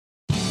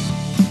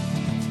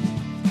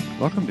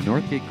Welcome to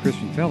Northgate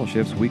Christian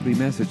Fellowship's weekly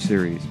message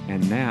series.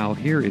 And now,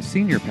 here is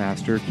Senior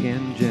Pastor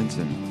Ken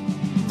Jensen.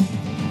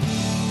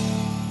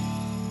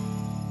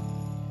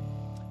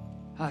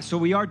 So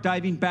we are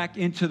diving back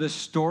into the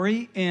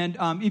story, and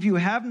if you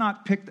have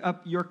not picked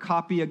up your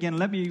copy, again,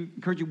 let me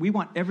encourage you, we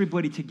want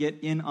everybody to get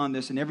in on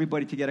this and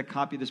everybody to get a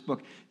copy of this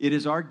book. It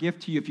is our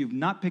gift to you if you've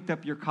not picked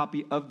up your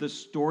copy of the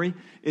story.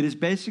 It is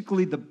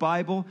basically the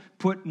Bible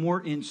put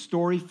more in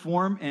story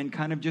form and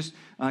kind of just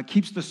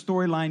keeps the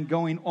storyline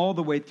going all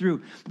the way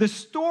through. The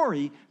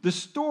story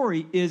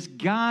is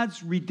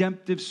God's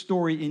redemptive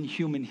story in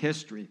human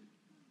history.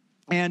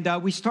 And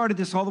we started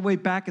this all the way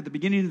back at the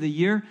beginning of the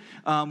year.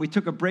 We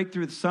took a break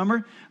through the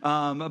summer,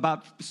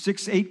 about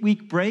 6-8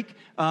 week break.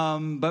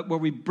 But where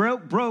we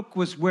broke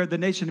was where the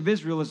nation of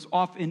Israel is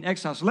off in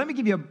exile. So let me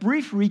give you a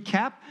brief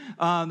recap.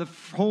 The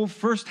whole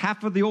first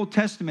half of the Old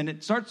Testament,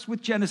 it starts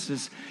with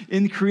Genesis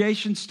in the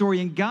creation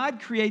story. And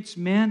God creates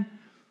man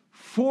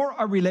for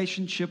a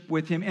relationship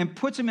with him and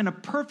puts him in a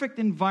perfect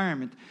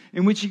environment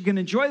in which he can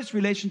enjoy this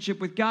relationship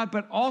with God,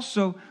 but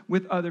also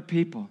with other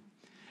people.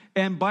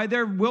 And by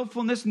their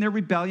willfulness and their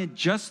rebellion,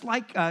 just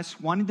like us,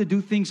 wanting to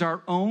do things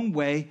our own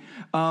way,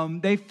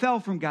 they fell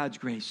from God's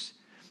grace.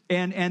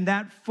 And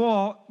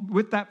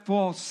with that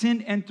fall,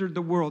 sin entered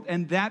the world.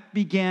 And that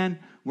began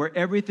where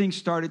everything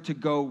started to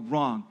go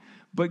wrong.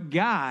 But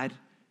God,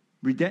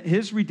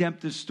 his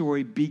redemptive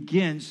story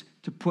begins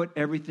to put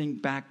everything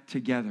back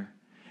together.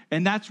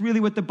 And that's really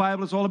what the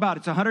Bible is all about.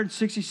 It's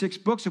 166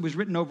 books. It was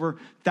written over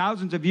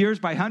thousands of years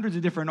by hundreds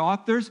of different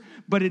authors,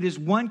 but it is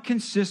one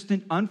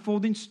consistent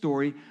unfolding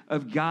story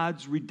of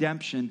God's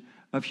redemption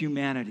of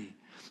humanity.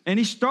 And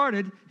he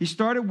started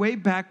way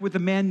back with a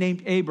man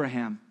named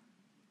Abraham.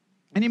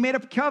 And he made a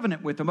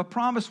covenant with him, a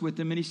promise with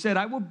him, and he said,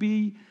 I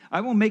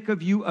will make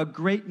of you a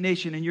great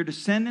nation, and your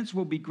descendants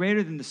will be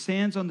greater than the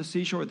sands on the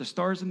seashore or the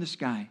stars in the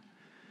sky.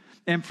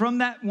 And from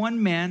that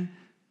one man,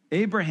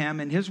 Abraham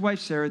and his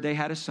wife Sarah, they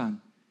had a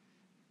son.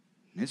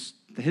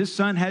 His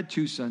son had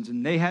 2 sons,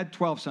 and they had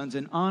 12 sons,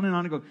 and on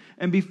it goes.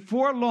 And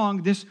before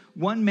long, this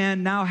one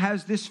man now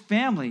has this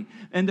family,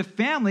 and the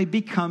family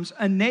becomes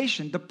a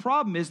nation. The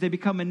problem is they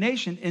become a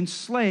nation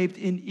enslaved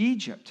in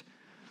Egypt.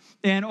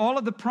 And all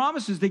of the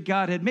promises that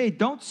God had made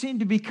don't seem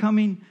to be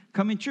coming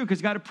true,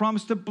 because God had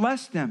promised to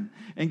bless them,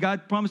 and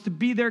God promised to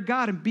be their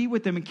God and be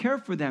with them and care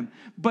for them.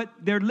 But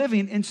they're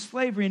living in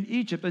slavery in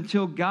Egypt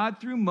until God,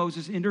 through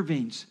Moses,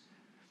 intervenes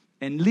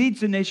and leads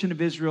the nation of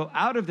Israel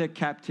out of their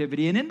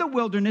captivity. And in the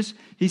wilderness,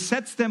 he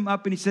sets them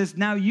up and he says,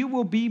 now you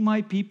will be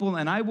my people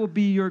and I will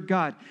be your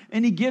God.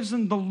 And he gives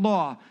them the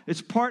law.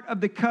 It's part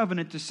of the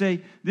covenant to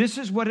say, this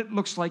is what it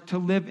looks like to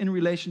live in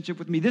relationship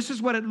with me. This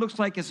is what it looks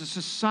like as a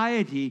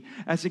society,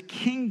 as a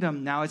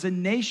kingdom now, as a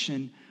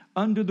nation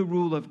under the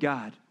rule of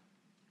God.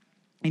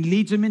 And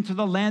leads them into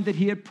the land that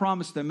he had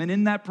promised them. And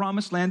in that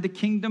promised land, the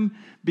kingdom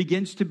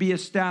begins to be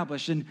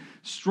established. And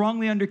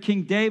strongly under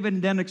King David,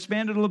 and then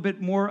expanded a little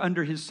bit more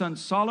under his son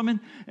Solomon.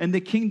 And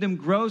the kingdom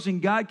grows,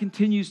 and God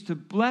continues to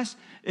bless,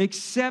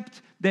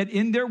 except that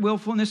in their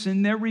willfulness,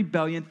 in their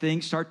rebellion,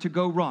 things start to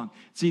go wrong.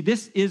 See,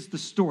 this is the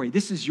story.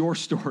 This is your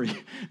story.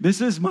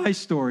 This is my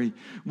story.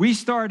 We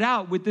start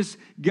out with this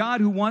God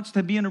who wants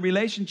to be in a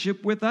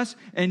relationship with us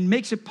and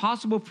makes it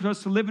possible for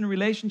us to live in a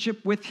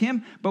relationship with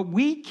him, but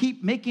we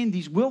keep making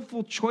these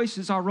willful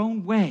choices our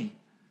own way.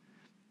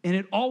 And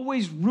it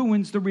always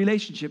ruins the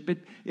relationship.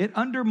 It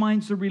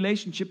undermines the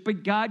relationship,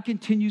 but God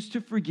continues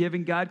to forgive,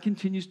 and God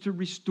continues to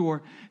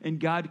restore, and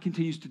God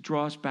continues to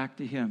draw us back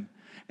to him.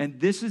 And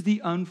this is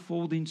the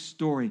unfolding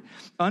story.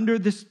 Under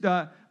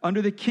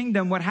the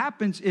kingdom, what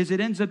happens is it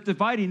ends up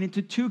dividing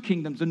into 2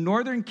 kingdoms. The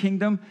northern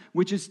kingdom,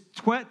 which is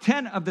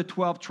 10 of the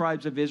 12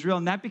 tribes of Israel,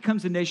 and that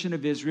becomes the nation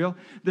of Israel.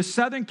 The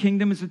southern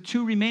kingdom is the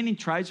 2 remaining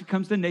tribes,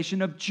 becomes the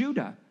nation of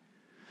Judah.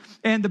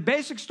 And the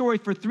basic story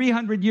for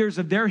 300 years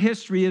of their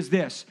history is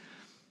this.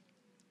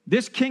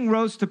 This king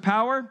rose to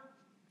power.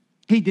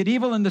 He did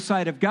evil in the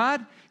sight of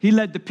God. He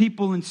led the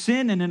people in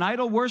sin and in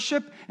idol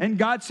worship. And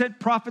God sent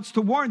prophets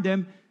to warn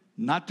them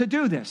not to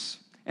do this.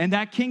 And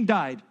that king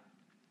died.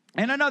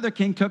 And another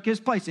king took his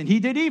place. And he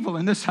did evil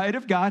in the sight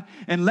of God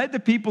and led the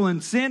people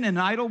in sin and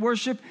idol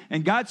worship.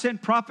 And God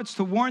sent prophets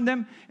to warn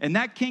them. And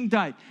that king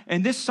died.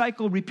 And this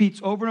cycle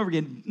repeats over and over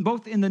again,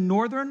 both in the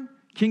northern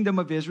kingdom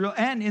of Israel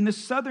and in the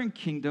southern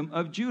kingdom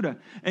of Judah.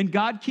 And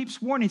God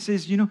keeps warning,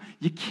 says, you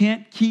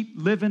can't keep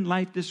living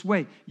life this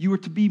way. You are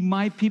to be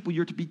my people.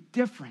 You're to be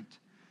different.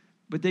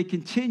 But they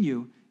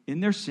continue in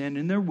their sin,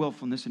 in their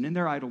willfulness, and in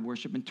their idol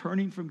worship, and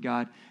turning from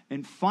God.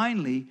 And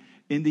finally,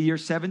 in the year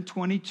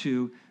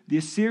 722, the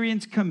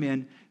Assyrians come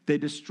in. They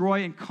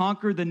destroy and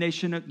conquer the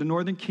nation, the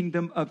northern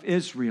kingdom of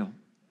Israel.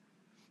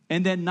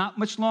 And then not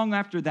much long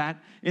after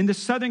that, in the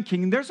southern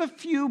kingdom, there's a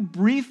few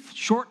brief,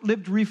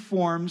 short-lived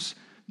reforms,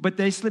 but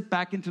they slip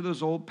back into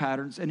those old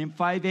patterns. And in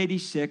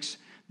 586,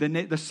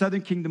 the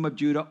southern kingdom of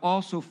Judah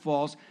also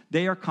falls.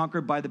 They are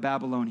conquered by the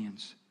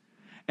Babylonians.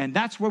 And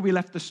that's where we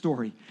left the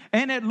story.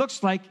 And it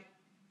looks like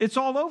it's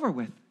all over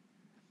with.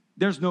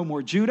 There's no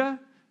more Judah.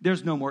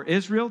 There's no more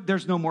Israel.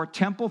 There's no more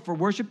temple for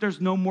worship.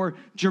 There's no more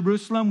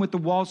Jerusalem with the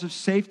walls of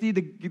safety,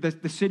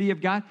 the city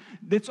of God.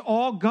 It's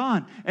all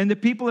gone. And the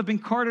people have been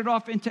carted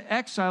off into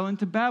exile,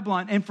 into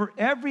Babylon. And for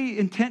every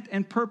intent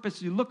and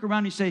purpose, you look around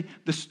and you say,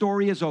 the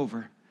story is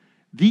over.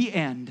 The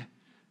end.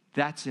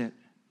 That's it.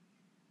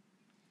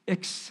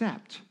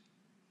 Except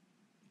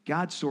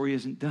God's story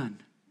isn't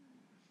done.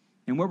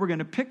 And where we're going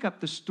to pick up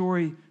the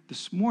story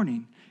this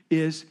morning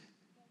is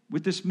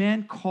with this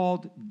man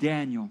called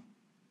Daniel.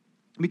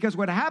 Because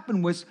what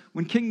happened was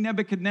when King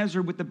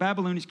Nebuchadnezzar with the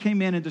Babylonians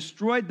came in and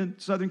destroyed the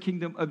southern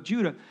kingdom of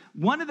Judah,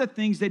 one of the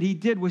things that he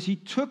did was he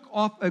took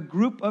off a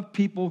group of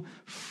people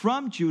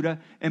from Judah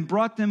and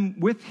brought them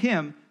with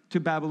him to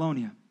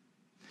Babylonia.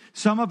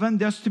 Some of them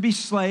just to be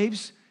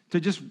slaves, to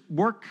just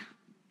work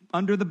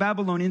under the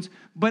Babylonians,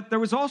 but there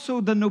was also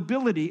the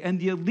nobility and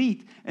the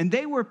elite, and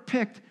they were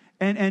picked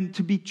and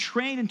to be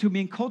trained and to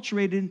be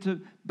enculturated into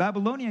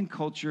Babylonian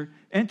culture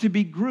and to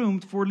be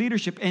groomed for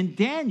leadership. And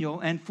Daniel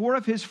and 4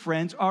 of his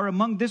friends are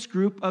among this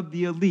group of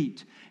the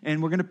elite.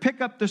 And we're going to pick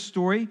up the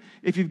story.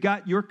 If you've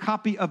got your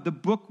copy of the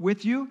book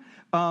with you,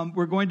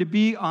 we're going to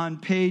be on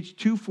page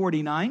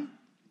 249.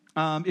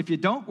 If you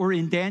don't, we're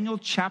in Daniel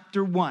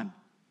chapter 1.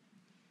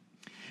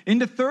 In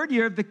the 3rd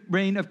year of the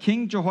reign of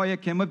King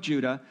Jehoiakim of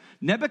Judah,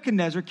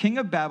 Nebuchadnezzar, king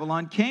of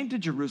Babylon, came to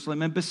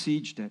Jerusalem and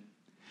besieged it.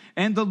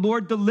 And the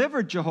Lord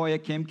delivered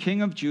Jehoiakim,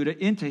 king of Judah,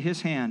 into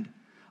his hand,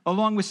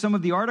 along with some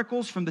of the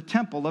articles from the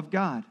temple of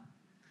God.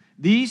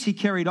 These he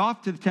carried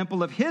off to the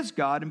temple of his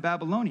God in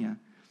Babylonia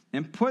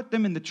and put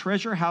them in the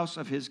treasure house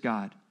of his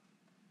God.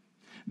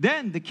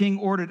 Then the king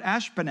ordered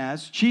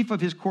Ashpenaz, chief of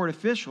his court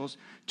officials,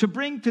 to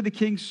bring to the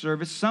king's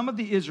service some of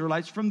the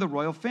Israelites from the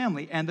royal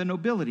family and the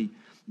nobility,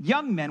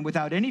 young men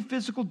without any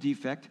physical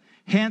defect,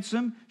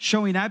 handsome,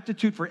 showing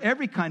aptitude for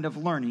every kind of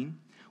learning,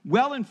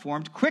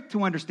 well-informed, quick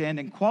to understand,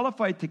 and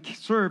qualified to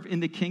serve in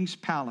the king's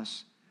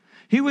palace.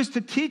 He was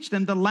to teach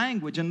them the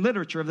language and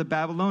literature of the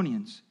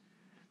Babylonians.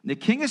 The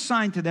king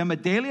assigned to them a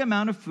daily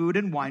amount of food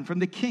and wine from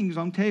the king's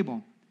own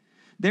table.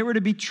 They were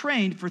to be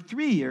trained for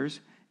 3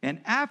 years,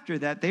 and after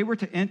that they were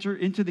to enter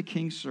into the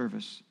king's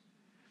service.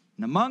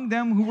 And among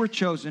them who were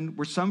chosen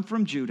were some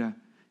from Judah,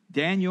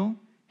 Daniel,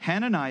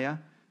 Hananiah,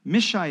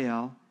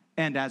 Mishael,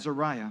 and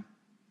Azariah.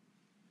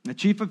 The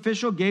chief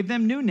official gave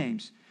them new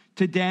names.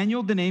 To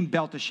Daniel, the name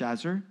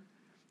Belteshazzar.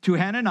 To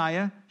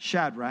Hananiah,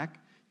 Shadrach.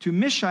 To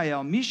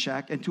Mishael,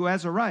 Meshach. And to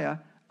Azariah,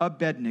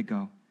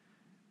 Abednego.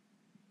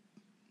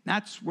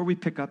 That's where we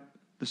pick up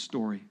the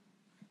story.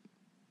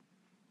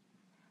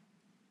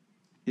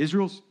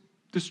 Israel's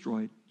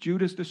destroyed.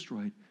 Judah's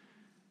destroyed.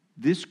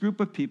 This group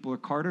of people are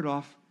carted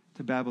off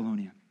to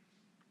Babylonia.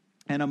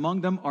 And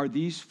among them are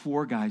these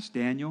 4 guys,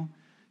 Daniel,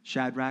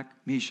 Shadrach,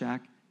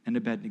 Meshach, and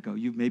Abednego.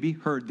 You've maybe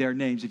heard their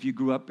names if you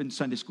grew up in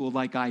Sunday school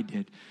like I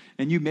did.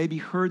 And you maybe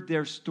heard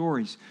their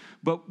stories.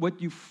 But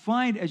what you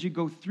find as you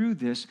go through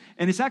this,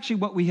 and it's actually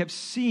what we have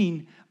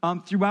seen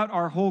throughout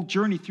our whole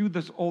journey through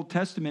this Old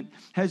Testament,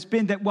 has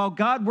been that while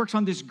God works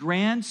on this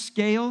grand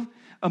scale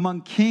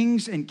among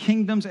kings and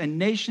kingdoms and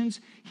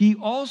nations, he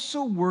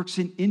also works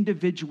in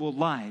individual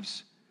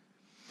lives.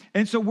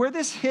 And so where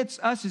this hits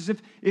us is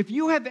if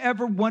you have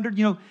ever wondered,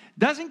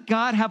 doesn't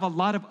God have a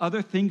lot of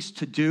other things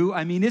to do?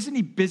 I mean, isn't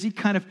he busy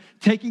kind of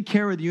taking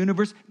care of the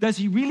universe? Does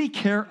he really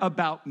care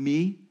about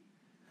me?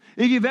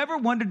 If you've ever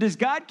wondered, does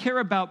God care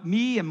about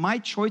me and my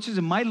choices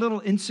and my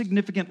little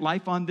insignificant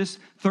life on this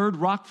third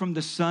rock from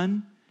the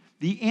sun?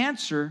 The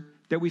answer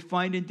that we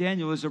find in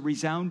Daniel is a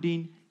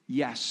resounding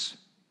yes.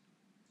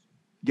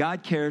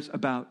 God cares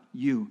about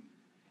you.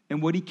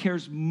 And what he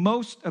cares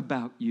most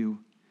about you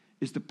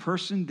is the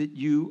person that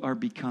you are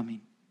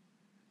becoming.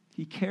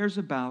 He cares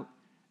about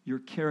your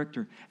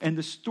character. And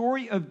the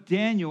story of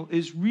Daniel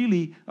is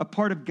really a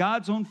part of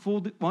God's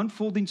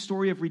unfolding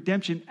story of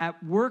redemption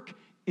at work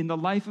in the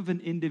life of an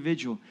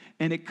individual.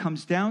 And it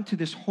comes down to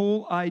this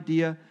whole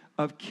idea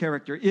of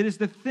character. It is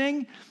the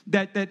thing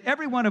that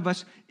every one of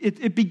us,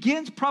 it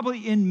begins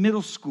probably in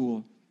middle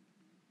school,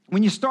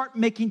 when you start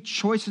making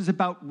choices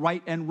about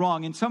right and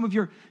wrong, and some of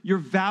your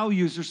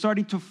values are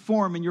starting to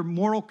form, and your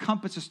moral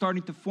compass is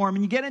starting to form,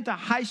 and you get into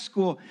high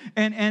school,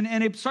 and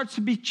it starts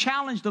to be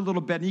challenged a little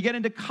bit, and you get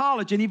into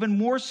college, and even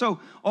more so,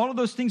 all of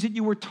those things that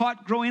you were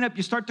taught growing up,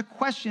 you start to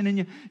question,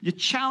 and you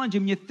challenge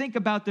them, you think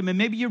about them, and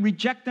maybe you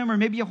reject them, or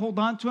maybe you hold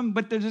on to them,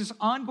 but there's this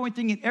ongoing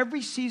thing in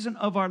every season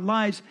of our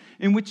lives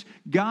in which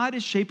God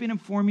is shaping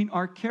and forming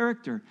our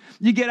character.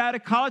 You get out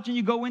of college, and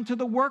you go into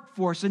the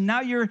workforce, and now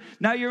you're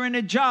in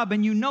a job,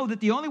 and you know that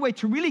the only way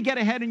to really get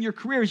ahead in your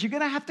career is you're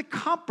going to have to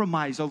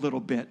compromise a little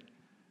bit.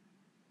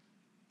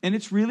 And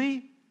it's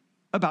really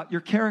about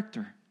your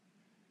character.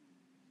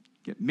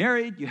 Get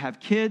married, you have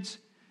kids,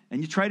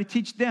 and you try to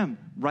teach them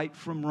right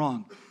from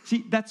wrong.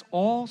 See, that's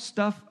all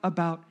stuff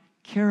about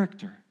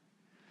character.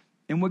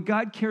 And what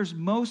God cares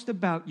most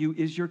about you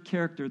is your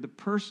character, the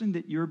person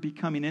that you're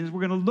becoming. And as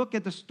we're going to look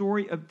at the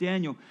story of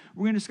Daniel,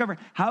 we're going to discover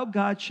how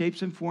God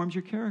shapes and forms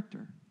your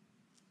character.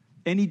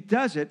 And he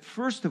does it,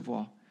 first of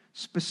all,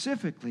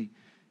 specifically,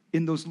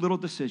 in those little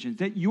decisions,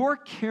 that your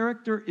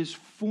character is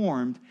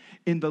formed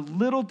in the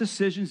little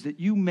decisions that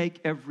you make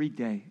every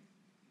day.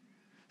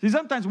 See,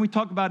 sometimes when we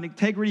talk about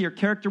integrity or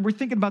character, we're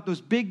thinking about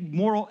those big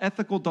moral,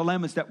 ethical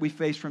dilemmas that we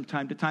face from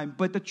time to time.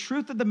 But the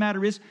truth of the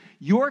matter is,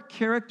 your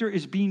character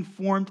is being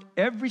formed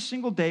every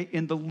single day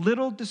in the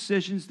little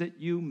decisions that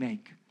you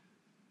make.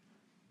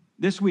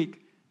 This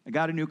week, I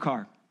got a new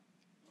car.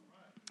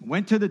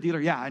 Went to the dealer.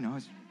 Yeah, I know.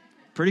 It's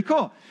pretty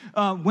cool.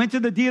 Went to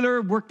the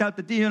dealer, worked out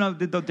the deal,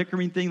 did the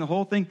dickering thing, the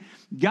whole thing.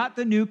 Got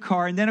the new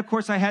car. And then, of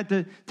course, I had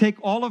to take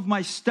all of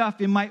my stuff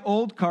in my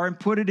old car and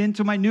put it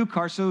into my new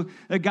car. So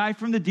the guy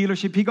from the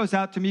dealership, he goes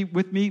out to me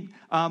with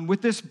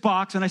this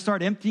box. And I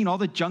start emptying all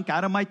the junk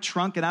out of my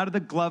trunk and out of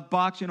the glove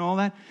box and all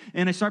that.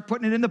 And I start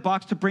putting it in the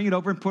box to bring it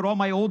over and put all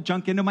my old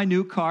junk into my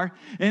new car.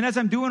 And as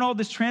I'm doing all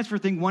this transfer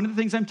thing, one of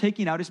the things I'm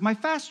taking out is my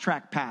Fast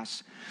Track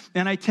pass.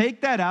 And I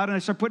take that out and I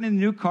start putting it in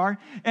the new car.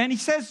 And he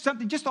says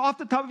something just off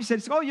the top of his head.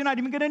 He says, oh, you're not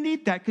even going to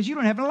need that because you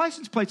don't have any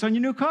license plates on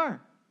your new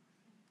car.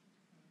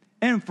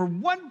 And for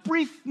one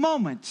brief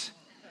moment,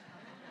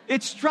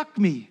 it struck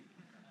me.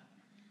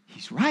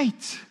 He's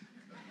right.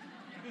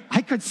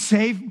 I could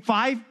save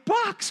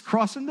 $5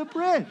 crossing the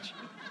bridge.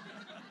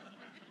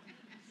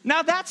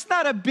 Now, that's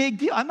not a big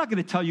deal. I'm not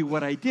going to tell you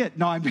what I did.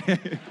 No,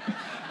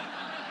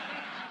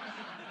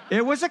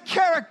 it was a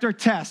character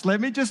test. Let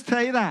me just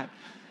tell you that.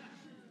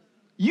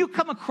 You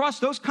come across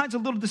those kinds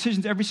of little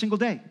decisions every single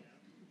day.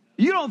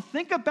 You don't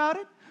think about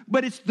it,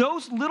 but it's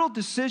those little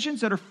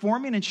decisions that are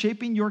forming and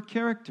shaping your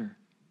character.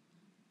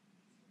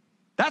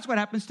 That's what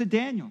happens to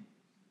Daniel.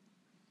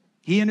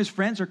 He and his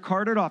friends are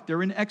carted off.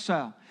 They're in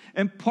exile.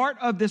 And part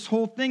of this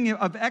whole thing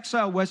of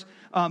exile was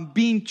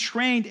being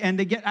trained, and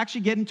they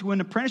actually get into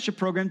an apprenticeship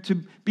program to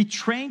be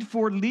trained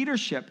for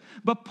leadership.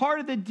 But part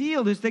of the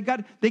deal is they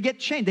get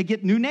chained. They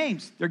get new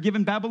names. They're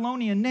given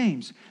Babylonian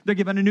names. They're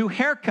given a new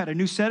haircut, a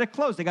new set of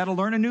clothes. They got to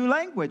learn a new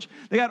language.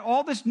 They got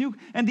all this new,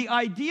 and the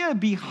idea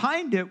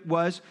behind it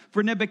was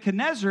for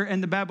Nebuchadnezzar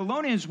and the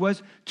Babylonians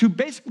was to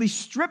basically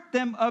strip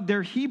them of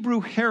their Hebrew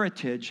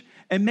heritage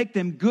and make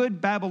them good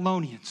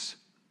Babylonians.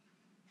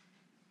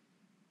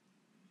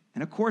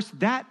 And of course,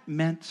 that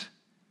meant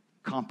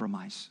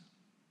compromise.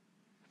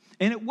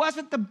 And it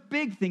wasn't the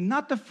big thing,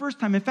 not the first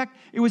time. In fact,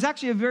 it was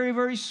actually a very,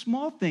 very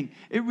small thing.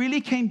 It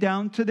really came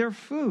down to their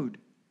food.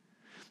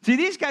 See,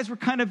 these guys were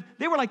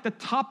they were like the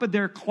top of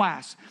their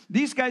class.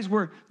 These guys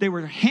they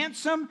were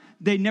handsome.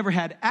 They never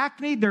had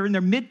acne. They're in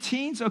their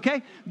mid-teens,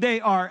 okay? They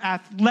are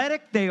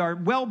athletic. They are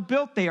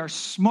well-built. They are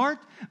smart.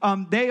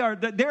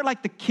 They're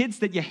like the kids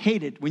that you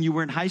hated when you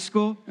were in high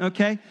school,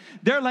 okay?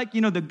 They're like,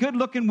 the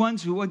good-looking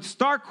ones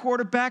star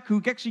quarterback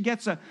who actually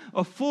gets a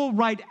full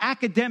ride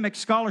academic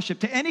scholarship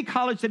to any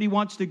college that he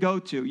wants to go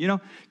to,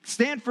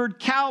 Stanford,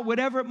 Cal,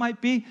 whatever it might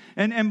be.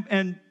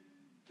 And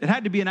it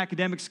had to be an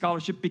academic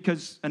scholarship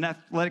because an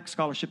athletic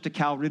scholarship to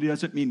Cal really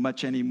doesn't mean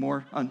much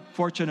anymore,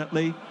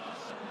 unfortunately.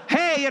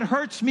 Hey, it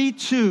hurts me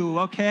too,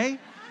 okay?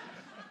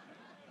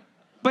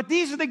 But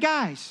these are the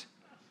guys.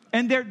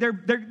 And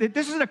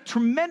this is a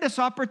tremendous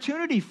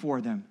opportunity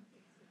for them.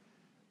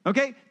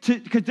 Okay?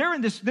 Because they're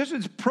in this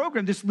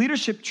program, this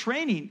leadership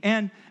training.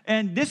 And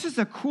this is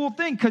a cool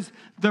thing because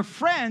their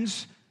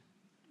friends,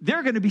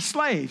 they're going to be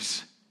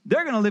slaves.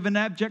 They're going to live in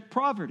abject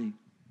poverty.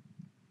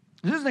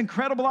 This is an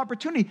incredible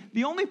opportunity.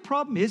 The only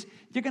problem is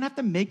you're going to have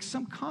to make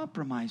some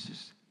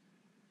compromises.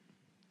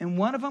 And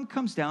one of them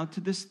comes down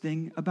to this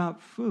thing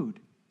about food.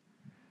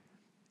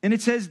 And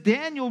it says,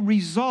 Daniel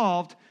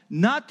resolved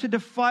not to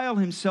defile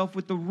himself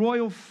with the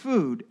royal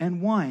food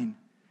and wine.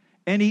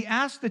 And he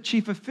asked the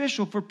chief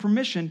official for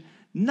permission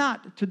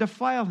not to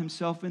defile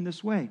himself in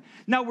this way.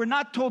 Now, we're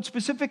not told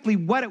specifically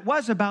what it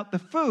was about the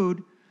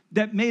food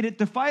that made it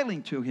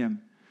defiling to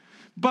him.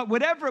 But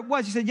whatever it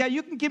was, he said, yeah,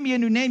 you can give me a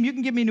new name. You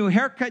can give me a new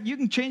haircut. You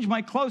can change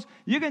my clothes.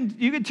 You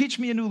can teach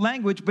me a new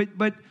language.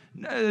 But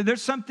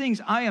there's some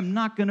things I am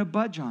not going to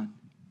budge on.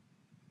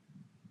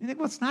 You think,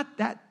 well, it's not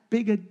that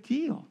big a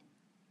deal.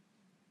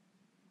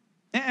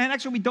 And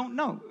actually, we don't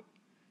know.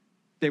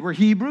 They were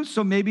Hebrews,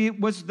 so maybe it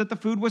was that the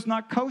food was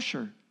not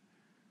kosher.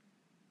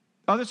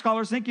 Other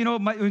scholars think, it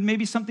was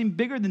maybe something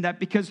bigger than that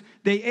because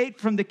they ate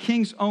from the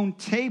king's own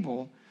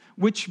table,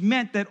 which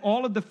meant that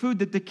all of the food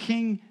that the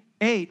king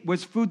ate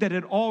was food that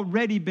had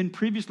already been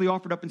previously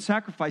offered up in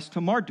sacrifice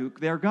to Marduk,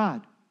 their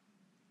god.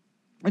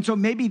 And so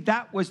maybe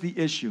that was the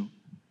issue.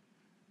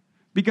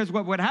 Because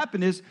what would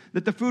happen is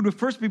that the food would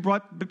first be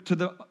brought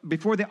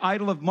before the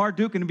idol of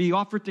Marduk and be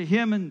offered to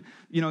him, and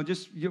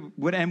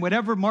and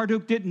whatever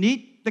Marduk didn't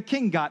eat, the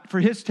king got for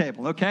his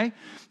table, okay?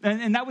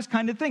 And that was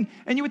kind of the thing.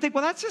 And you would think,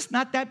 well, that's just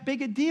not that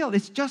big a deal.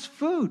 It's just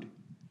food.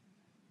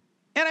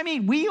 And I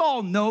mean, we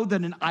all know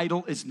that an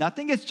idol is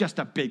nothing. It's just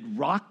a big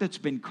rock that's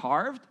been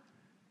carved.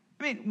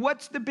 I mean,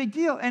 what's the big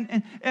deal?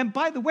 And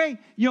by the way,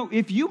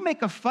 if you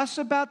make a fuss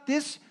about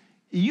this,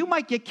 you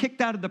might get kicked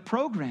out of the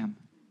program.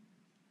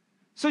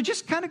 So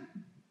just kind of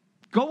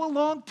go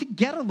along to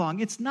get along.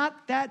 It's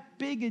not that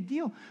big a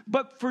deal.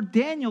 But for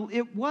Daniel,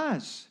 it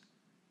was.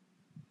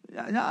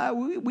 No,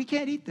 we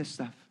can't eat this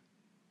stuff.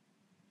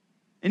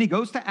 And he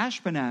goes to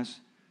Ashpenaz,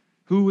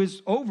 who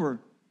is over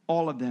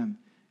all of them.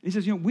 He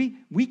says,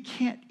 we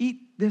can't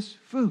eat this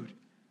food.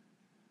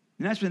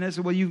 And Ashpenaz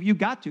said, well, you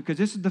got to, because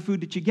this is the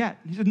food that you get.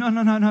 He said,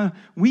 no,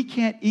 we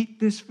can't eat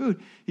this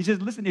food. He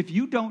says, listen, if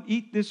you don't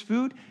eat this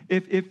food,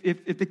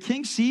 if the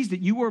king sees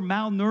that you are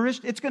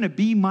malnourished, it's going to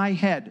be my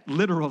head,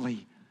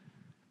 literally.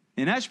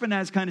 And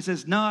Ashpenaz kind of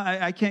says, no,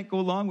 I can't go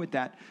along with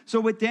that. So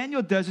what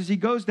Daniel does is he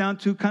goes down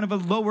to kind of a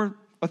lower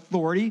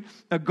authority,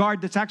 a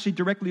guard that's actually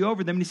directly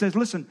over them, and he says,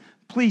 listen,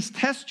 please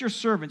test your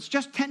servants,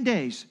 just 10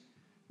 days.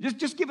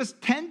 Just give us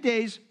 10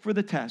 days for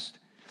the test.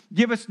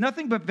 Give us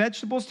nothing but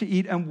vegetables to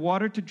eat and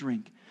water to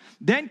drink.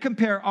 Then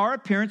compare our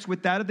appearance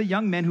with that of the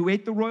young men who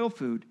ate the royal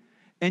food,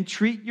 and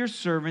treat your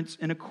servants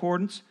in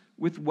accordance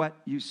with what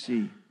you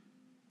see.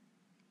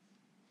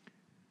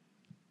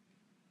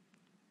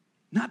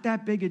 Not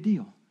that big a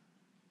deal.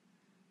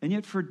 And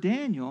yet for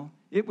Daniel,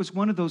 it was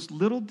one of those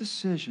little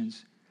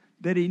decisions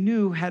that he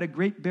knew had a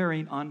great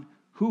bearing on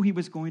who he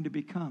was going to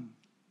become.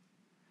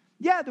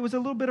 Yeah, there was a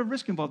little bit of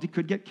risk involved. He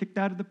could get kicked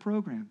out of the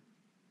program.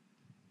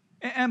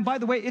 And by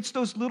the way, it's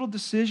those little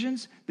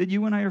decisions that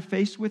you and I are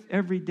faced with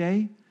every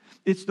day.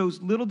 It's those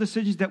little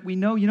decisions that we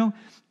know,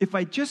 if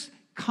I just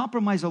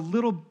compromise a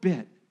little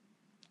bit,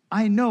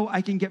 I know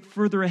I can get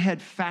further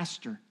ahead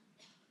faster.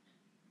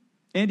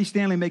 Andy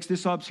Stanley makes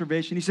this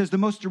observation. He says, the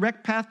most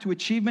direct path to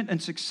achievement and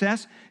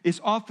success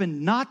is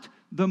often not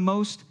the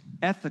most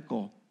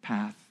ethical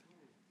path.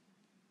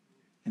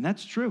 And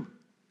that's true.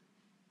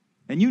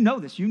 And you know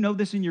this. You know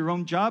this in your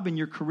own job, in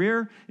your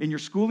career, in your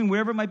schooling,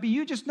 wherever it might be.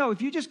 You just know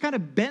if you just kind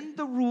of bend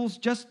the rules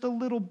just a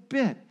little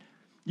bit,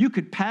 you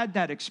could pad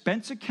that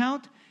expense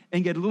account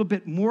and get a little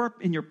bit more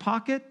in your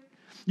pocket.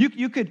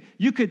 You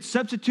could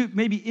substitute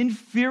maybe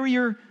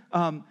inferior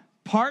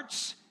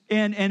parts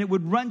and it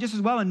would run just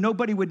as well and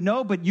nobody would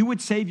know, but you would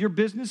save your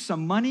business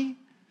some money.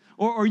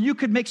 Or you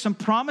could make some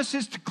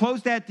promises to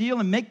close that deal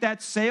and make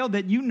that sale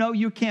that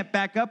you can't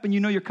back up and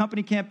your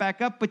company can't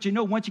back up, but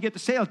once you get the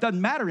sale, it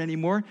doesn't matter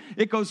anymore.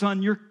 It goes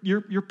on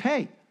your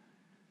pay.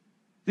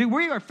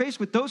 We are faced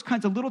with those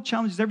kinds of little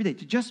challenges every day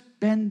to just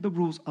bend the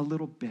rules a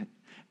little bit.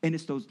 And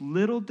it's those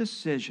little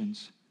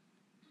decisions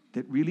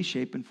that really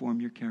shape and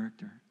form your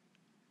character.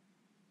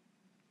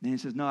 And he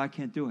says, no, I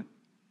can't do it.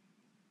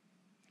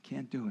 I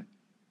can't do it.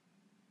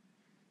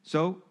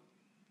 So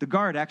the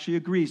guard actually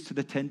agrees to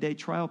the 10-day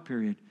trial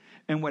period.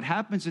 And what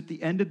happens at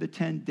the end of the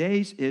 10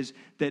 days is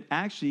that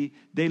actually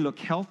they look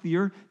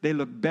healthier, they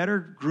look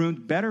better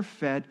groomed, better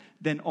fed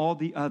than all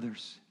the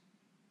others.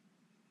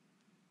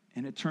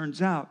 And it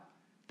turns out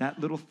that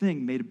little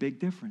thing made a big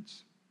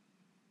difference.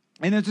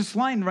 And there's this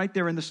line right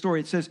there in the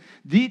story. It says,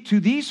 to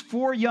these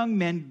 4 young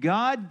men,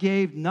 God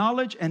gave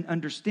knowledge and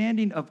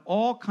understanding of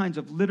all kinds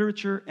of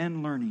literature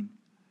and learning.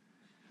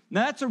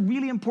 Now, that's a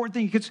really important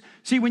thing because,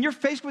 see, when you're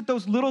faced with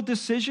those little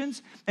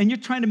decisions and you're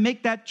trying to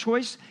make that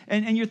choice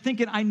and you're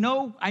thinking, I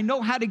know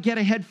how to get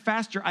ahead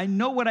faster. I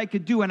know what I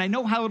could do and I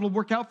know how it'll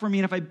work out for me.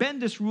 And if I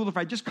bend this rule, if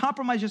I just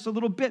compromise just a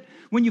little bit,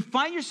 when you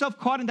find yourself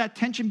caught in that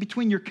tension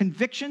between your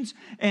convictions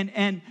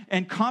and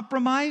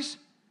compromise,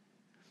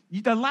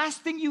 the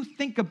last thing you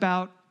think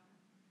about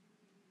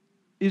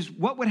is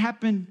what would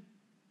happen,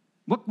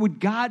 what would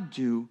God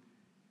do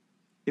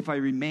if I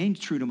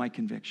remained true to my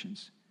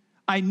convictions?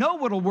 I know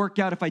what'll work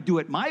out if I do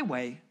it my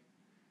way.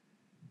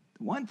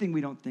 The one thing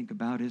we don't think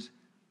about is,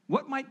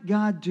 what might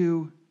God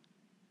do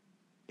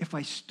if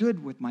I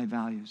stood with my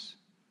values?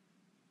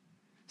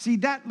 See,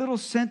 that little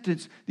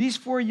sentence, to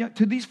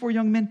these 4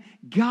 young men,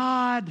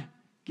 God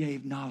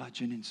gave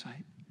knowledge and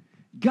insight.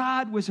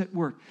 God was at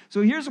work.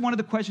 So here's one of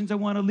the questions I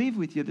want to leave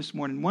with you this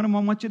morning. One of them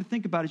I want you to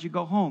think about as you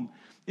go home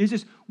is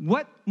this: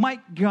 what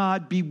might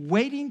God be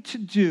waiting to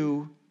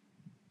do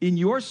in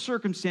your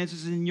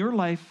circumstances, in your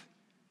life,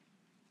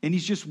 and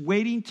he's just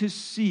waiting to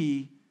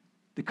see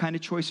the kind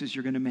of choices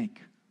you're going to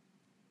make?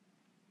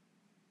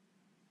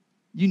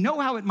 You know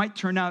how it might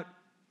turn out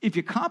if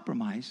you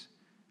compromise.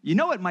 You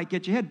know it might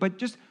get you ahead, but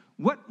just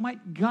what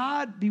might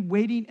God be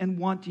waiting and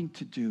wanting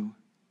to do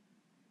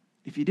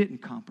if you didn't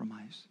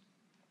compromise?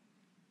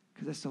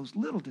 Because it's those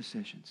little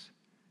decisions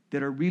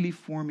that are really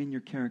forming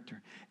your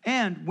character.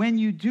 And when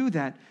you do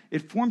that,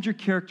 it forms your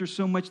character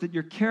so much that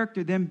your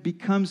character then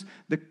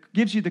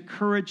gives you the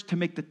courage to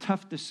make the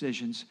tough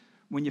decisions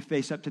when you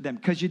face up to them.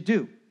 Because you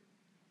do.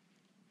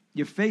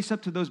 You face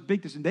up to those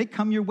big decisions. They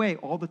come your way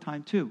all the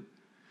time too.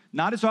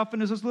 Not as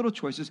often as those little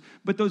choices,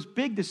 but those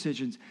big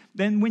decisions.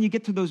 Then when you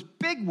get to those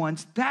big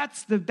ones,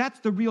 that's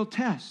the real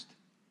test.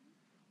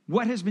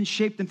 What has been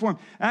shaped and formed?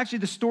 Actually,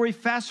 the story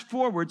fast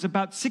forwards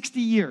about 60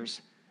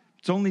 years.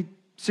 It's only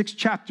 6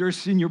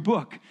 chapters in your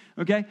book,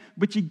 okay?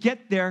 But you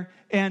get there,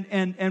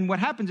 and what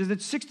happens is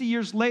it's 60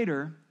 years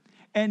later,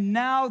 and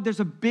now there's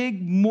a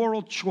big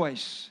moral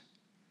choice.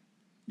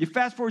 You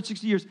fast forward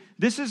 60 years.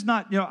 This is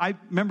not, I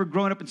remember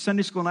growing up in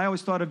Sunday school, and I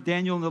always thought of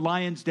Daniel in the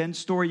lion's den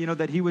story,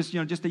 that he was,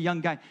 just a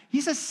young guy.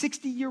 He's a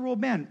 60-year-old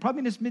man, probably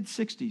in his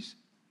mid-60s.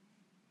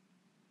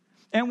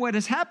 And what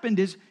has happened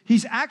is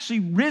he's actually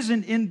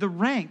risen in the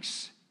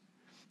ranks.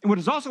 And what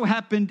has also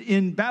happened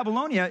in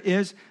Babylonia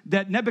is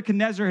that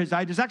Nebuchadnezzar has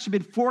died. There's actually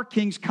been 4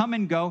 kings come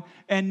and go,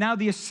 and now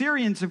the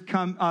Assyrians have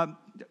come,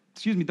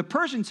 the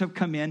Persians have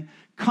come in,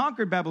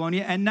 conquered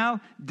Babylonia, and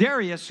now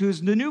Darius,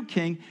 who's the new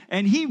king,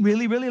 and he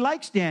really, really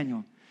likes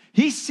Daniel.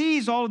 He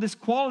sees all of these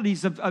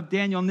qualities of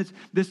Daniel and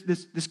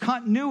this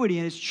continuity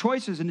and his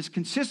choices and his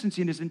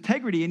consistency and his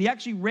integrity, and he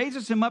actually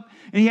raises him up,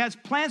 and he has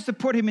plans to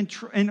put him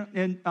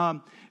in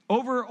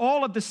over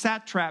all of the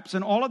satraps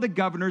and all of the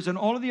governors and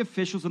all of the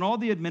officials and all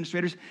the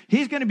administrators.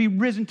 He's going to be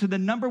risen to the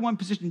number 1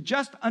 position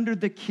just under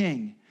the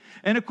king.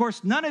 And of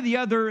course, none of the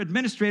other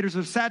administrators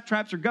or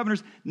satraps or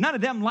governors, none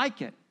of them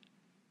like it.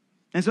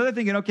 And so they're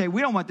thinking, okay, we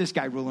don't want this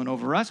guy ruling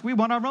over us. We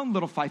want our own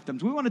little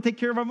fiefdoms. We want to take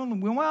care of our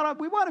own. We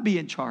want to be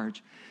in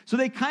charge. So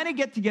they kind of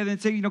get together and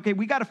say, okay,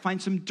 we got to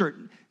find some dirt.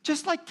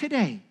 Just like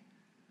today.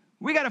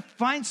 We got to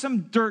find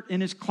some dirt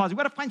in his closet.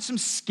 We got to find some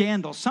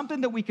scandal,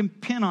 something that we can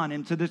pin on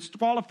him to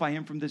disqualify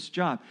him from this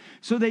job.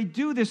 So they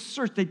do this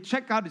search. They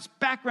check out his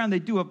background. They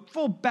do a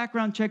full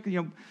background check,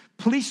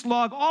 police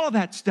log, all of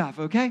that stuff,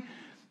 okay?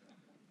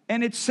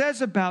 And it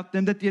says about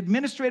them that the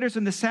administrators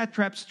and the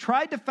satraps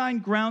tried to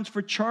find grounds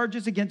for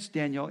charges against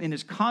Daniel in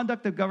his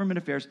conduct of government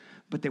affairs,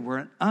 but they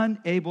were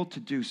unable to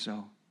do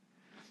so.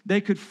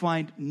 They could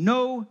find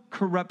no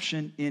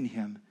corruption in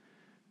him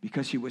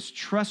because he was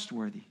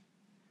trustworthy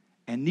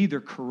and neither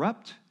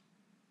corrupt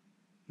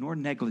nor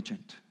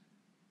negligent.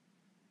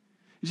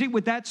 You see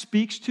what that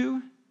speaks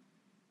to?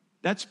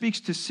 That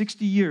speaks to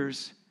 60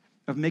 years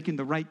of making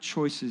the right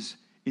choices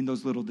in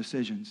those little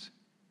decisions.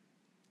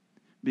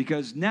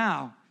 Because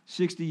now,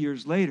 60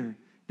 years later,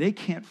 they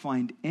can't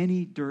find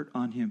any dirt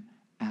on him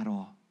at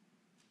all.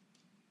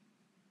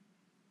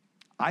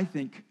 I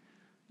think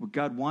what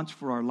God wants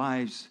for our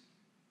lives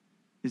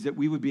is that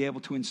we would be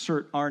able to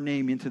insert our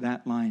name into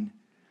that line.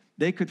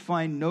 They could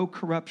find no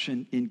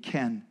corruption in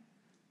Ken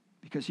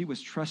because he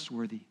was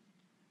trustworthy,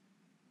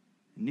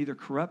 neither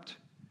corrupt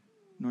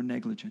nor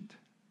negligent.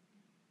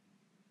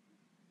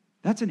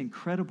 That's an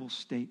incredible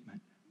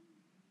statement.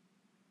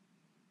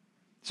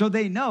 So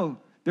they know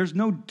there's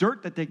no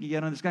dirt that they can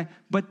get on this guy,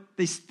 but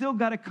they still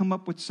got to come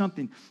up with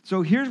something.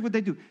 So here's what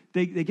they do.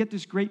 They get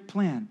this great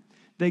plan.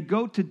 They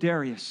go to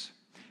Darius,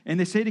 and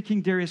they say to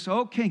King Darius,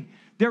 "Oh, king,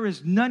 there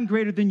is none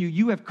greater than you.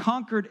 You have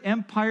conquered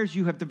empires.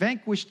 You have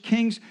vanquished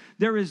kings.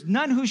 There is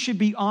none who should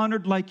be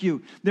honored like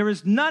you. There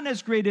is none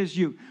as great as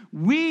you.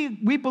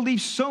 We believe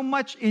so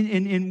much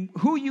in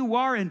who you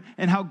are and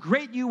how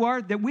great you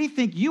are that we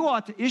think you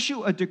ought to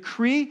issue a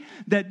decree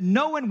that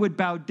no one would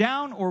bow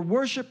down or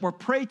worship or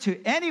pray to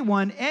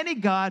anyone, any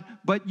god,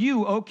 but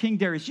you, O King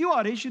Darius. You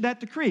ought to issue that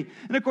decree."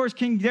 And of course,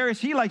 King Darius,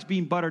 he likes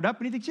being buttered up,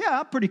 and he thinks,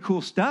 yeah, pretty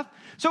cool stuff.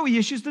 So he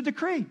issues the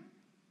decree.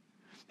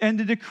 And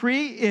the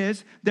decree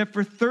is that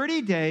for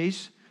 30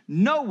 days,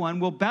 no one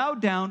will bow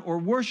down or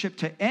worship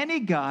to any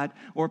god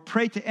or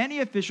pray to any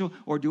official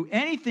or do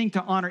anything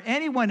to honor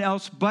anyone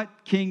else but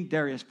King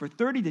Darius. For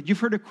 30 days. You've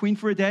heard of queen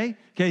for a day?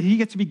 Okay, he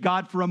gets to be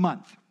God for a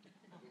month.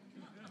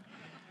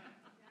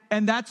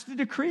 And that's the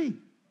decree.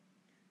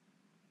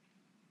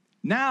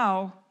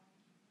 Now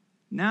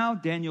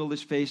Daniel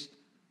is faced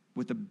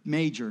with a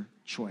major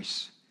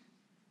choice.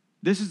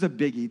 This is a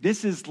biggie.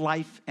 This is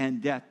life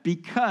and death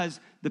because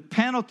the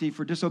penalty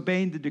for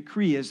disobeying the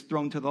decree is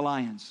thrown to the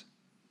lions.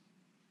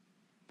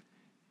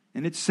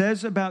 And it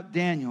says about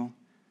Daniel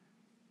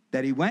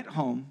that he went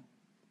home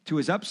to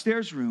his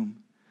upstairs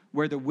room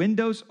where the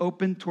windows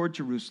opened toward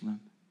Jerusalem.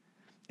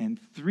 And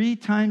 3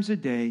 times a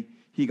day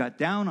he got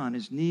down on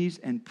his knees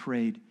and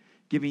prayed,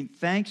 giving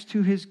thanks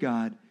to his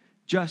God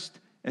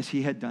just as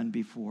he had done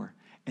before.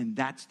 And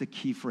that's the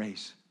key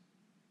phrase.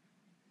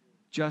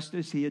 Just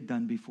as he had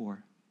done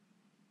before.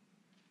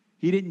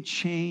 He didn't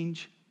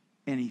change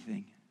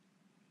anything.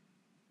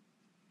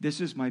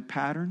 This is my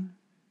pattern.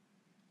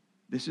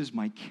 This is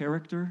my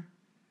character.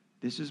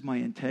 This is my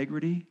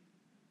integrity.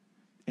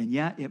 And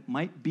yeah, it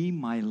might be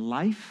my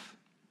life,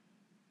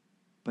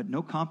 but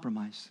no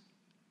compromise.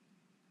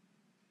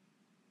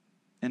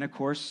 And of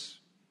course,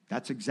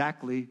 that's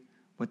exactly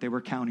what they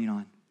were counting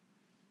on.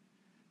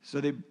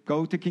 So they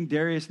go to King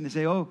Darius and they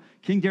say, "Oh,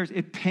 King Darius,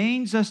 it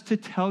pains us to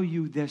tell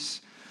you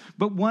this,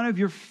 but one of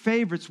your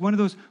favorites, one of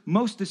those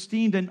most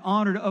esteemed and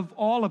honored of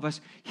all of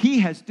us, he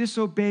has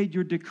disobeyed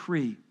your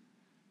decree.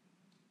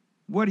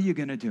 What are you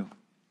going to do?"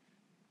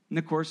 And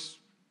of course,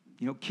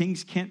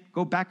 kings can't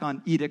go back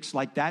on edicts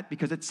like that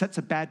because it sets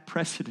a bad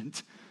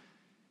precedent.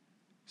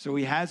 So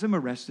he has him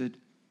arrested,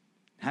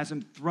 has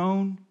him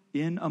thrown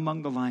in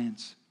among the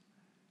lions.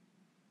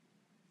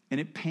 And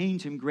it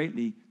pains him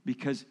greatly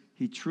because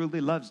he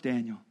truly loves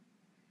Daniel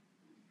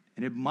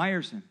and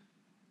admires him.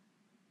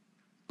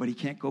 But he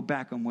can't go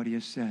back on what he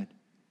has said.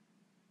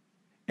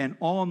 And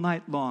all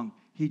night long,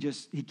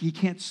 he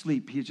can't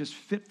sleep. He's just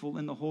fitful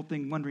in the whole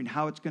thing, wondering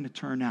how it's going to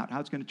turn out,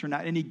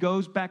 And he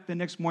goes back the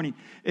next morning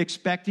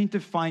expecting to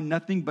find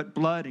nothing but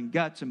blood and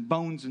guts and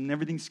bones and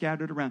everything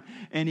scattered around.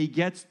 And he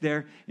gets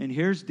there, and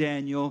here's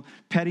Daniel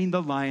petting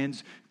the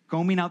lions,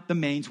 combing out the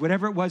manes,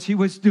 whatever it was he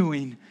was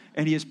doing,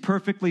 and he is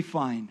perfectly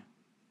fine.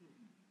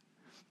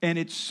 And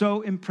it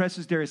so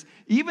impresses Darius.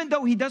 Even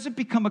though he doesn't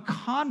become a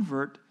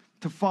convert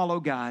to follow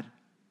God,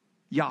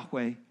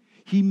 Yahweh,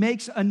 he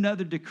makes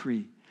another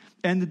decree.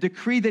 And the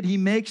decree that he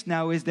makes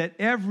now is that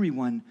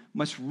everyone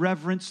must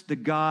reverence the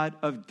God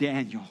of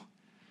Daniel.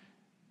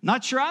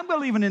 Not sure I'm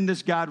believing in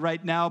this God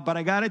right now, but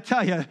I got to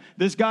tell you,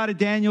 this God of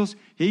Daniel's,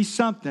 he's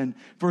something.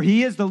 For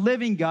he is the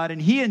living God,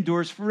 and he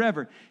endures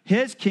forever.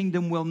 His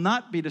kingdom will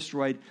not be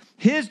destroyed.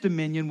 His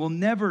dominion will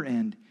never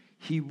end.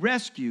 He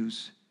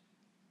rescues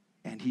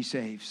and he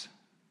saves.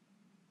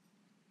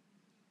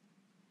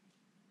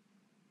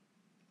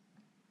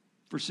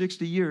 For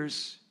 60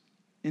 years,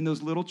 in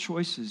those little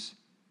choices,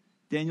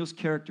 Daniel's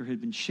character had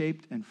been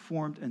shaped and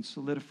formed and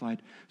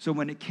solidified. So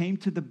when it came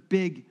to the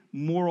big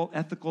moral,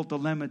 ethical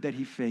dilemma that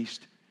he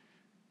faced,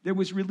 there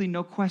was really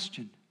no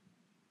question.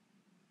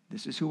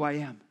 This is who I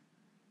am.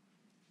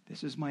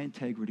 This is my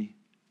integrity.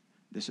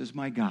 This is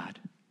my God.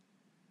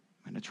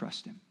 I'm going to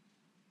trust him.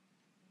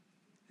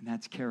 And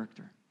that's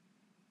character.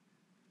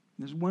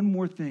 And there's one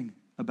more thing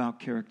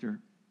about character.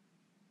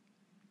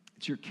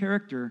 It's your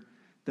character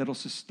that'll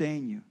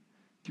sustain you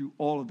through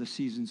all of the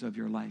seasons of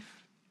your life.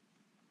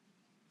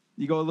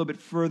 You go a little bit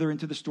further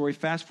into the story.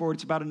 Fast forward,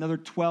 it's about another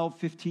 12,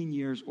 15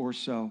 years or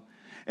so.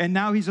 And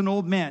now he's an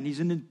old man.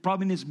 He's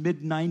probably in his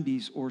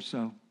mid-90s or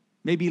so,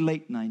 maybe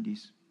late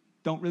 90s.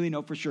 Don't really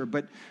know for sure,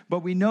 but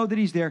we know that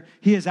he's there.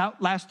 He has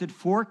outlasted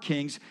 4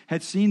 kings,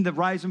 had seen the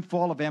rise and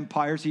fall of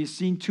empires. He has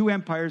seen 2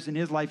 empires in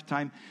his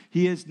lifetime.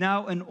 He is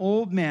now an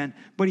old man,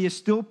 but he is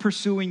still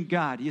pursuing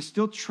God. He is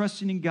still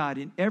trusting in God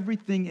in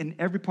everything, in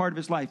every part of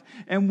his life.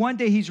 And one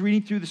day he's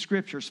reading through the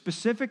scripture,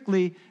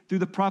 specifically through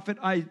the prophet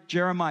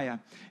Jeremiah.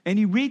 And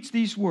he reads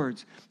these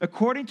words,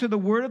 "According to the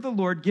word of the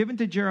Lord given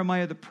to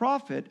Jeremiah the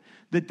prophet,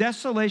 the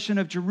desolation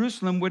of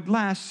Jerusalem would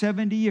last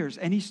 70 years.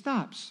 And he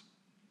stops.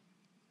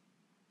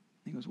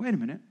 He goes, wait a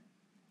minute.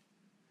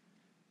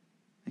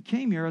 I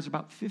came here, I was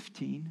about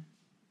 15.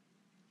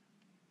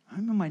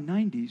 I'm in my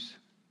 90s.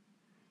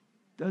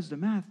 Does the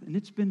math, and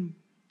it's been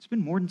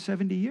more than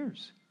 70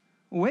 years.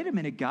 Well, wait a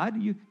minute,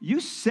 God. You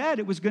said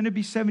it was going to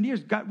be 70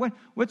 years. God,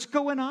 what's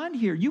going on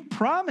here? You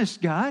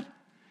promised, God.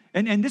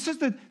 And this is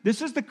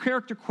the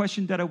character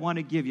question that I want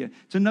to give you.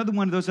 It's another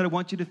one of those that I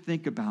want you to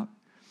think about.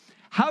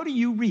 How do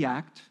you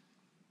react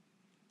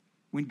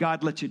when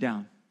God lets you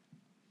down?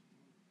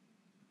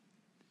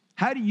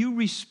 How do you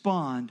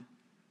respond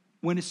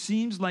when it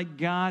seems like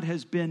God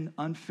has been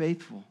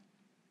unfaithful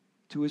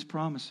to his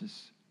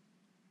promises?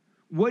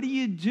 What do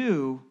you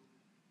do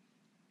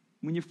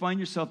when you find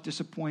yourself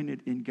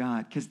disappointed in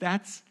God? Because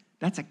that's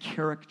a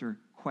character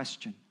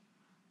question.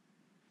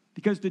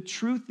 Because the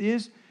truth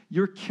is,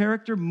 your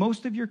character,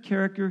 most of your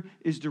character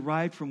is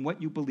derived from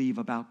what you believe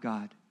about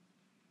God.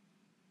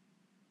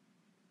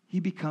 He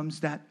becomes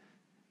that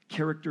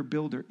character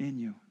builder in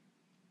you.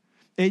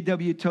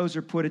 A.W.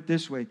 Tozer put it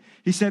this way.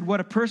 He said, what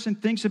a person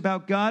thinks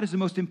about God is the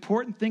most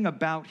important thing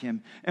about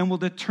him and will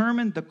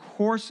determine the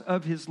course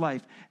of his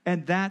life.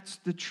 And that's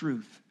the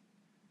truth.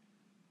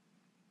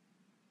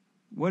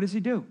 What does he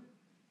do?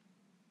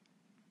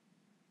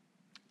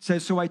 It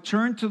says, so I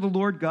turned to the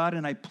Lord God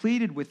and I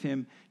pleaded with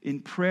him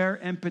in prayer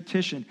and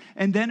petition.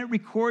 And then it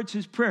records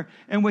his prayer.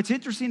 And what's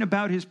interesting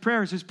about his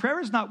prayer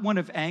is not one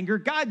of anger.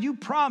 God, you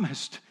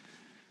promised.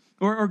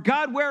 Or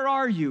God, where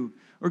are you?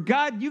 Or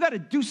God, you got to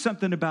do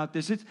something about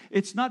this.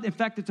 It's not, in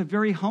fact, it's a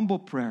very humble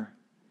prayer.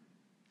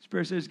 This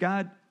prayer says,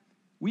 God,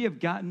 we have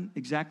gotten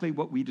exactly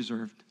what we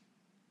deserved.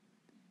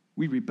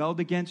 We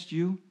rebelled against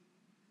you.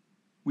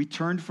 We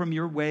turned from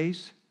your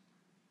ways.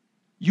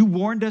 You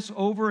warned us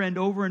over and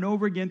over and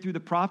over again through the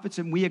prophets,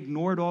 and we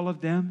ignored all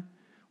of them.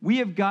 We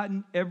have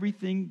gotten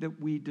everything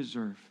that we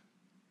deserve.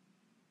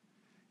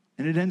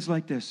 And it ends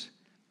like this.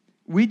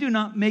 We do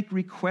not make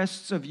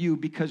requests of you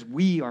because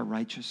we are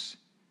righteous,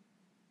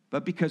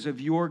 but because of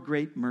your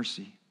great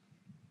mercy.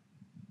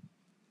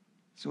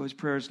 So his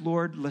prayer is,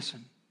 Lord,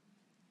 listen.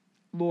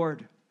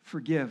 Lord,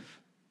 forgive.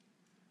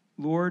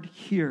 Lord,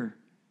 hear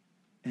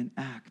and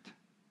act.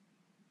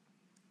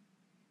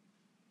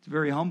 It's a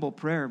very humble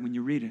prayer when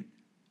you read it.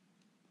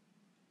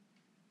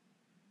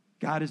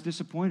 God is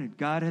disappointed.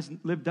 God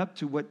hasn't lived up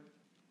to what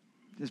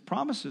his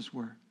promises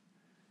were.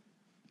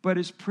 But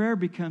his prayer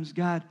becomes,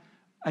 God,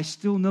 I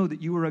still know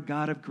that you are a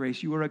God of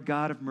grace. You are a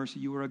God of mercy.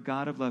 You are a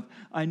God of love.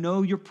 I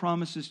know your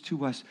promises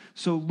to us.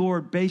 So,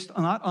 Lord, based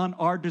not on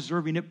our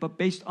deserving it, but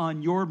based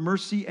on your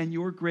mercy and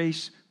your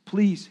grace,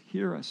 please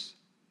hear us.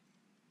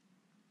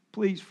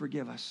 Please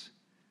forgive us.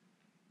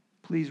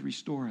 Please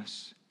restore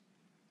us.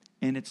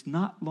 And it's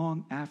not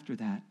long after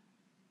that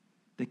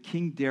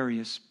King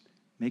Darius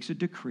makes a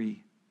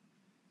decree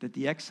that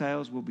the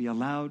exiles will be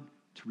allowed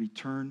to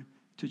return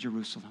to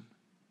Jerusalem.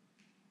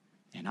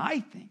 And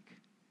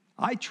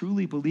I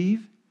truly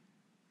believe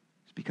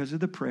it's because of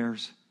the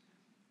prayers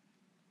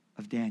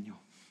of Daniel.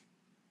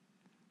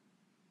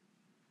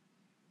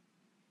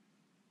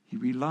 He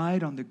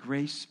relied on the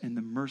grace and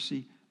the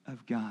mercy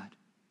of God.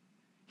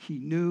 He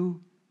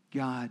knew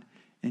God,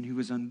 and he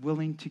was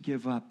unwilling to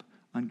give up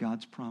on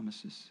God's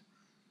promises.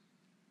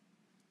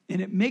 And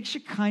it makes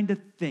you kind of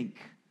think,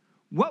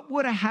 What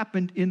would have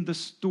happened in the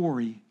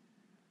story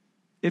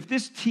if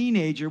this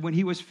teenager, when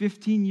he was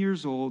 15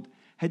 years old,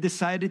 had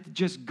decided to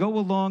just go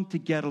along to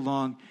get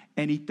along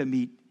and eat the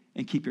meat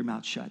and keep your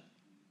mouth shut?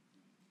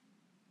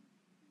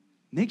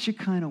 Makes you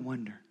kind of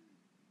wonder.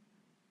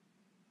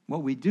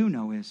 What we do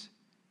know is,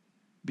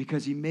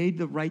 because he made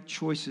the right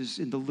choices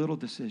in the little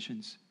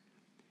decisions,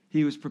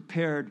 he was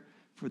prepared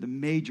for the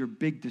major,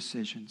 big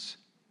decisions.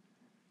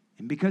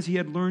 And because he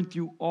had learned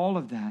through all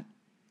of that,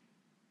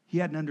 he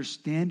had an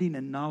understanding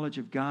and knowledge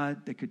of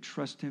God that could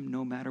trust him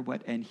no matter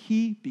what. And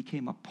he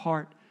became a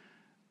part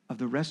of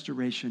the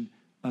restoration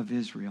of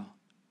Israel.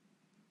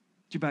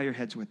 Would you bow your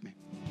heads with me?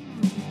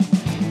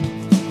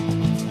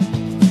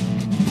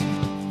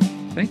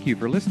 Thank you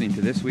for listening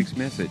to this week's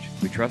message.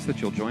 We trust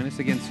that you'll join us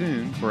again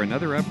soon for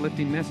another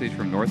uplifting message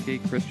from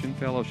Northgate Christian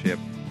Fellowship,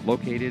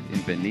 located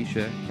in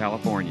Benicia,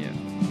 California.